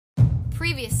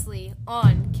Previously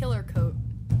on Killer Coat.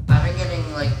 I've been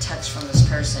getting like texts from this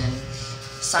person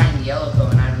signing the Yellow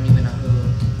Coat, and I don't even know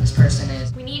who this person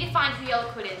is. We need to find who Yellow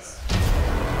Coat is.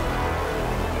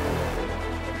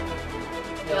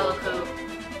 Yellow Coat.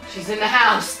 She's in the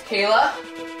house. Kayla?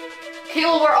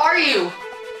 Kayla, where are you?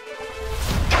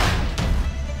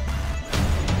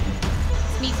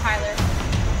 It's me, Tyler.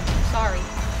 Sorry.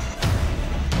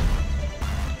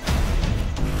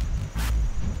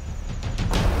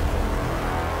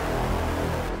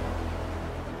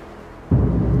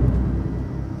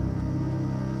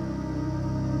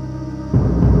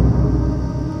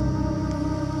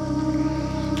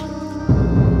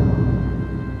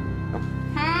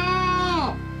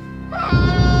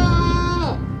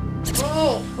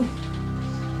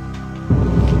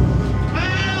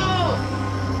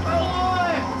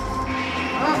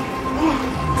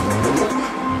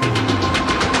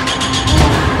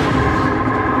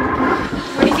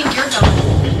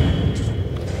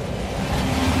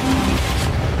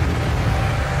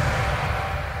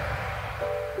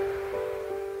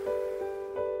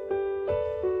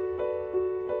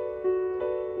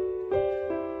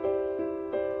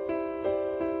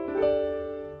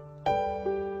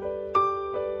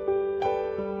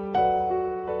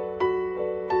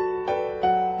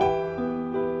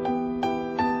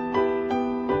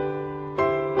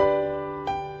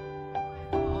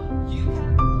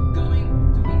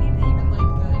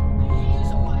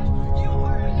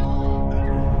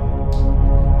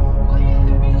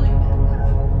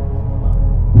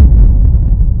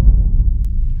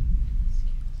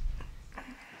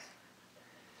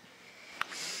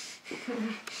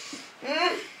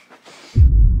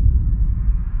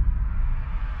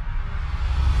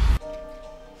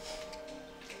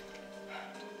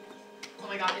 Oh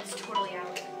my god, it's totally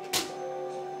out.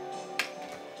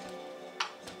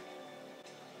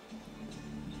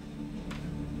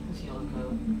 It's Yellow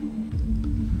Coat.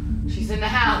 She's in the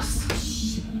house.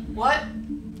 What?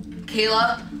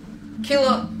 Kayla?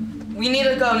 Kayla, we need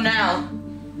to go now.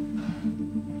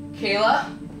 Kayla?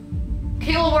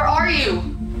 Kayla, where are you?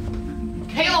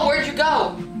 Kayla, where'd you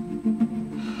go?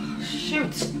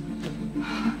 Shoot.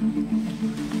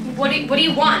 What do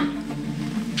you want?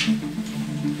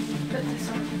 Put this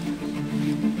on.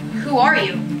 Who are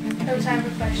you? No time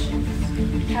for questions.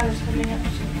 Tyler's coming up.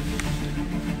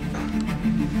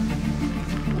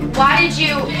 Why did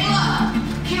you... Kayla!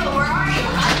 Kayla, where are you?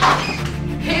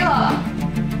 Kayla!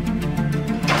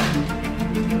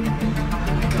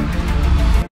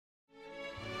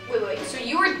 Wait, so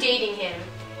you were dating him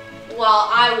while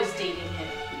I was dating him.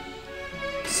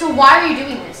 So why are you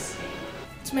doing this?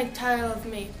 To make Tyler love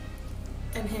me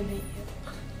and him hate you.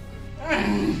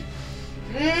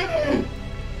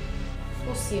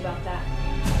 We'll see about that.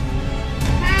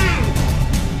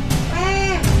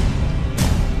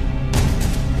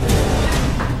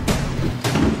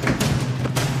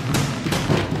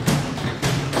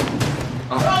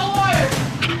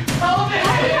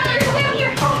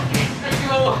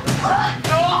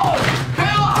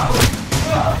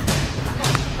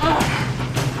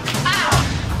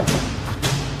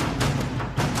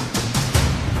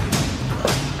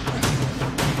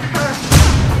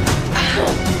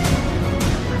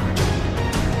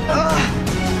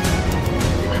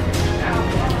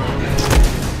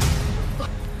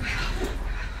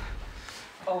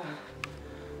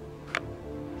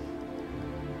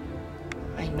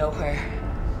 I know her.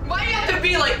 Why do you have to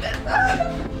be like that?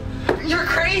 You're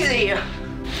crazy.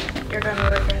 You're gonna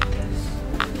regret this.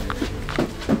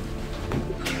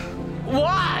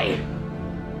 Why?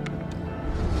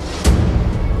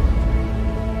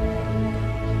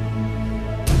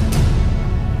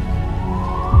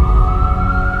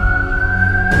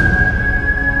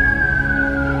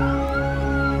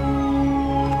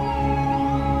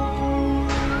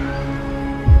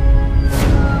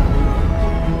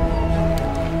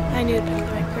 I knew it'd be the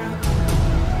right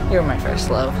girl. You're my first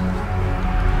love.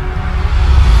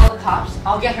 Call the cops.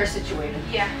 I'll get her situated.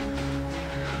 Yeah.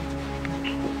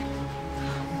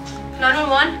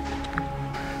 911?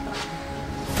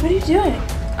 What are you doing?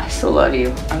 I still love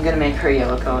you. I'm gonna make her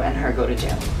Yellow Coat and her go to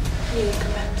jail. You need to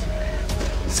come back to me.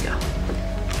 Let's go.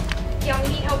 Yeah, we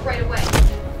need help right away.